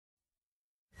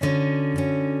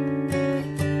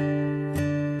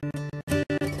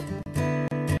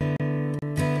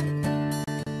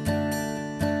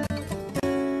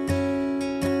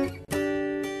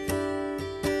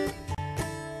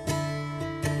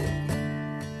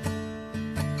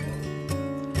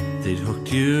they'd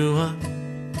hooked you up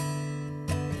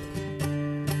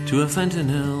to a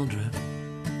fentanyl drip.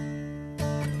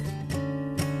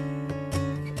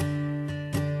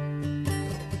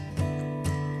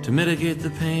 To mitigate the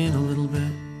pain a little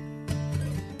bit,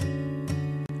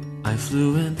 I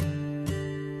flew in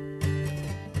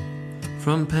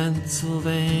from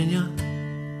Pennsylvania.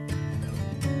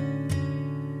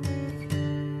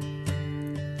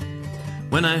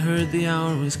 When I heard the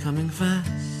hour was coming fast,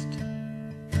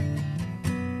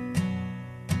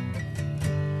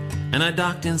 and I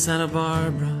docked in Santa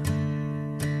Barbara.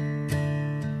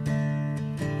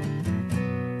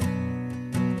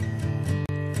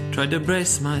 Tried to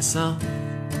brace myself,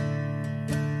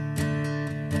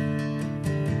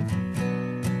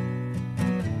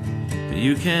 but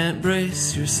you can't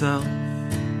brace yourself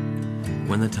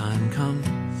when the time comes.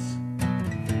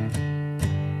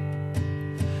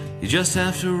 You just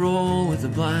have to roll with the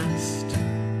blast.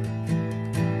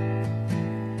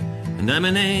 And I'm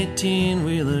an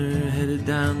 18-wheeler headed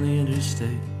down the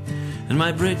interstate, and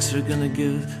my brakes are gonna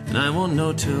give, and I won't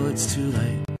know till it's too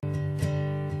late.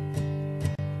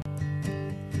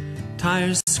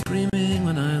 Tires screaming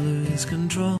when I lose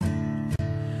control.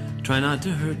 Try not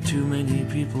to hurt too many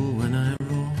people when I roll.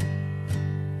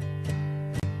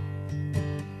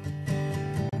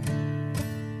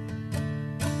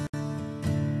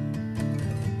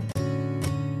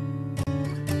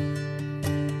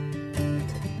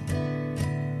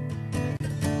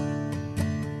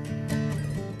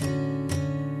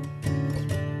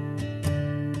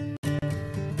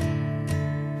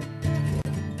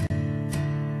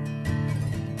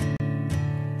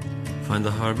 Find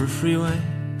the Harbor Freeway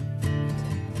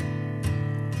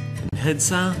and head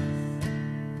south,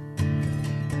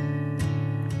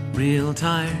 real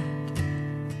tired,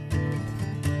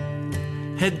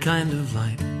 head kind of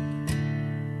light.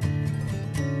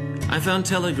 I found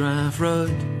Telegraph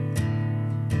Road.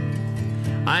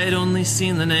 I had only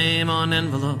seen the name on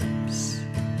envelopes.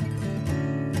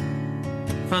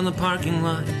 Found the parking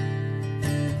lot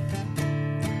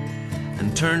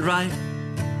and turned right.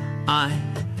 I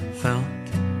felt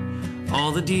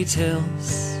all the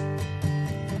details,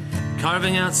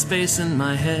 carving out space in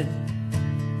my head.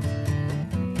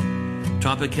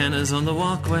 Tropicana's on the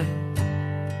walkway,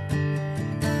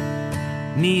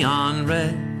 neon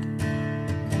red.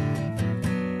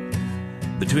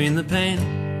 Between the pain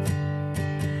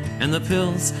and the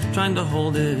pills, trying to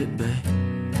hold it at bay,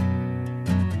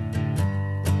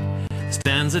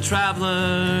 stands a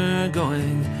traveler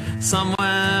going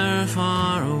somewhere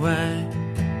far away.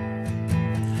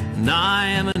 And I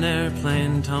am an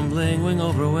airplane tumbling wing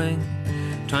over wing.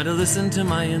 Try to listen to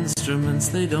my instruments,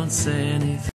 they don't say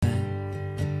anything.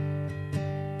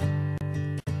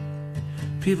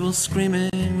 People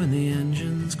screaming when the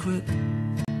engines quit.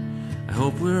 I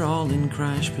hope we're all in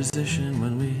crash position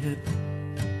when we hit.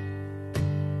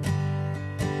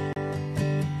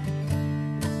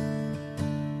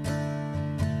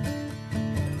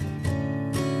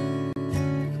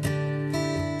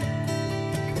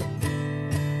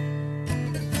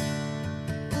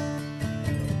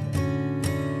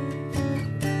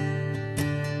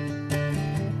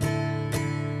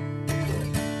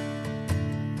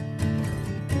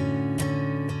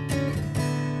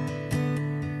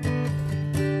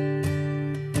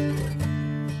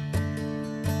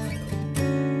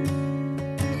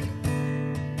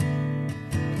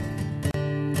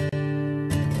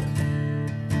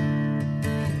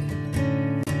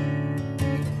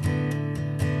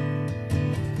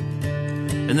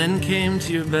 And then came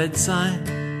to your bedside,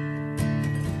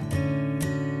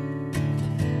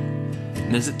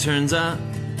 and as it turns out,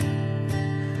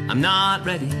 I'm not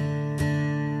ready.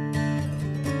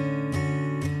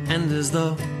 And as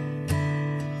though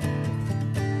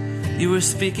you were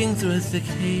speaking through a thick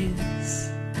haze,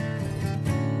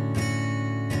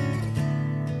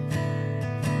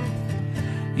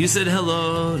 you said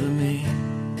hello to me.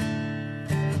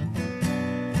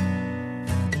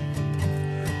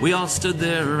 We all stood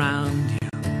there around you.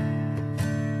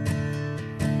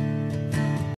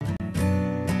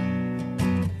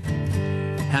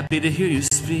 Happy to hear you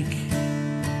speak.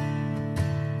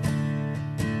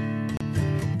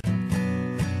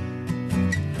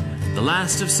 The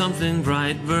last of something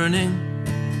bright burning,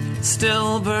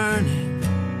 still burning.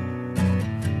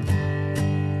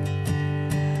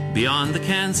 Beyond the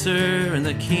cancer and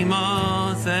the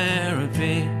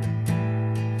chemotherapy.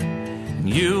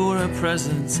 You were a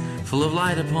presence full of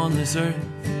light upon this earth,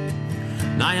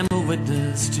 and I am a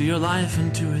witness to your life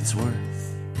and to its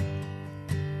worth.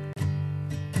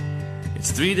 It's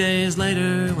 3 days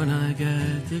later when I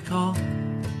get the call,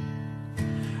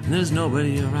 and there's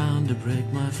nobody around to break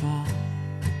my fall.